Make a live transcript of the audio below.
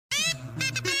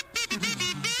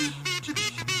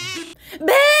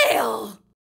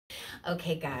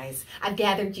Okay, guys, I've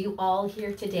gathered you all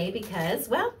here today because,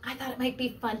 well, I thought it might be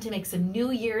fun to make some New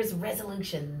Year's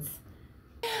resolutions.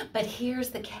 But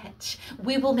here's the catch.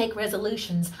 We will make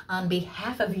resolutions on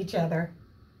behalf of each other.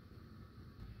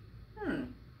 Well,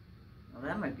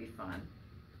 that might be fun.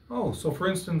 Oh, so for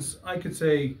instance, I could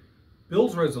say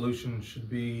Bill's resolution should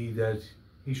be that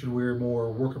he should wear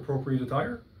more work-appropriate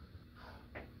attire.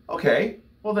 Okay,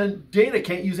 well then Dana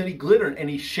can't use any glitter in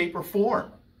any shape or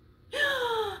form.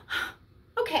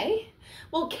 Okay,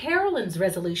 well, Carolyn's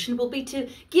resolution will be to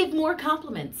give more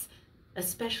compliments,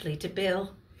 especially to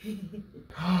Bill.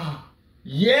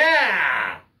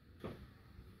 Yeah!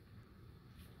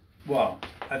 Well,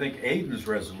 I think Aiden's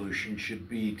resolution should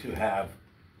be to have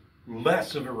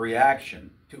less of a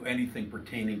reaction to anything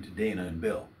pertaining to Dana and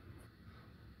Bill.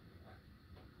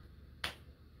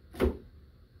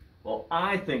 Well,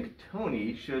 I think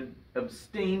Tony should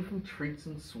abstain from treats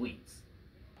and sweets.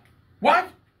 What?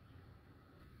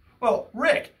 Well,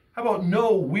 Rick, how about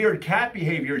no weird cat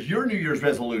behavior as your New Year's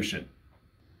resolution?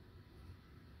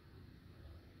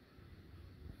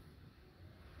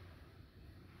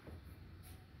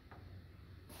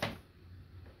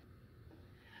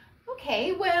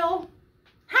 Okay, well,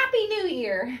 Happy New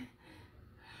Year.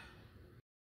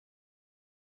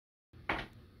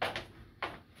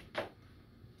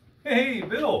 Hey,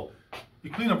 Bill, you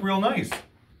clean up real nice.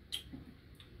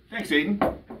 Thanks,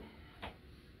 Aiden.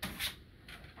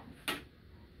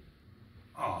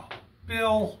 Oh,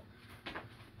 Bill.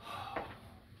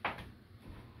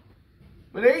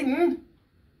 But Aiden,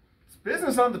 it's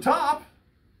business on the top.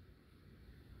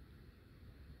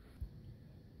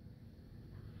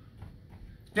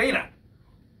 Dana,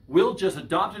 Will just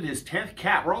adopted his 10th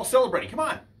cat. We're all celebrating. Come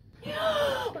on.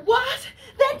 What?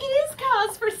 That is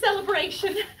cause for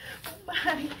celebration.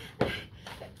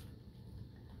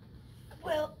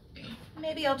 Well,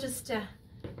 maybe I'll just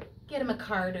get him a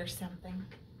card or something.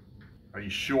 Are you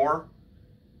sure?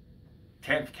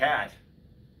 10th cat.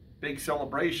 Big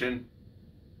celebration.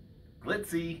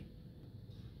 Glitzy.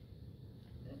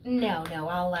 No,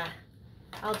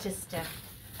 I'll just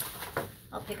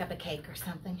I'll pick up a cake or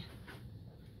something.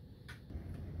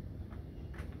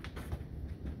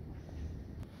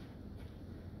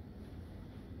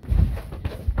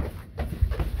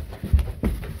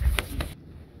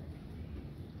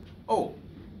 Oh,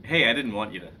 hey, I didn't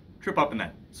want you to trip up in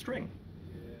that string.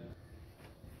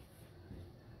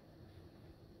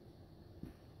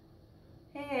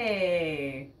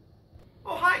 Hey.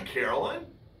 Oh, hi, Carolyn.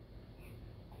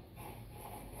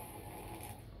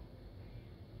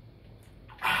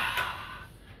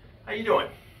 How you doing?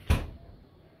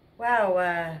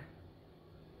 Wow,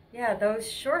 yeah,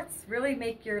 those shorts really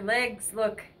make your legs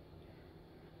look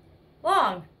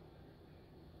long.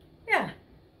 Yeah.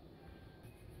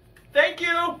 Thank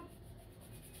you.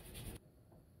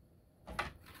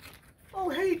 Oh,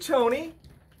 hey, Tony.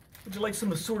 Would you like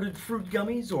some assorted fruit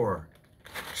gummies or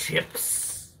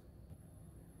chips?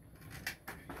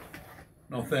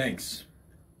 No thanks.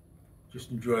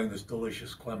 Just enjoying this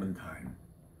delicious clementine.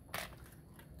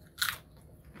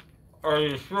 Are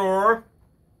you sure?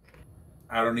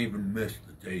 I don't even miss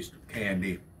the taste of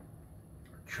candy,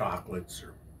 or chocolates,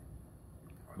 or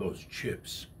those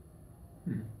chips.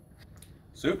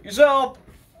 Suit yourself.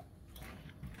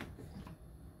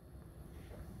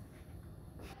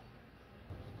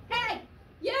 Hey,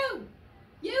 you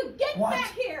get What?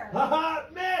 back here. Haha,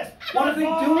 miss. What are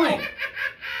they doing?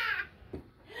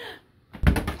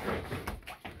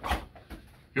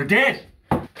 You're dead.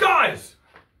 Guys!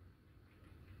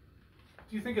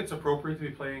 Do you think it's appropriate to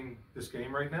be playing this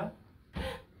game right now?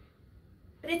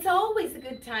 But it's always a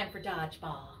good time for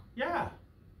dodgeball. Yeah.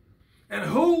 And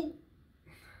who?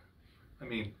 I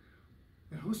mean,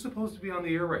 who's supposed to be on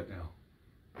the air right now?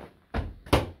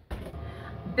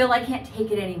 Bill, I can't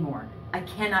take it anymore. I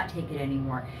cannot take it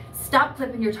anymore. Stop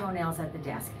clipping your toenails at the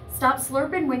desk. Stop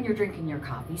slurping when you're drinking your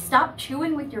coffee. Stop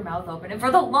chewing with your mouth open. And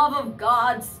for the love of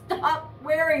God, stop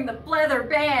wearing the pleather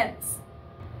pants.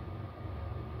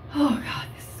 Oh, God.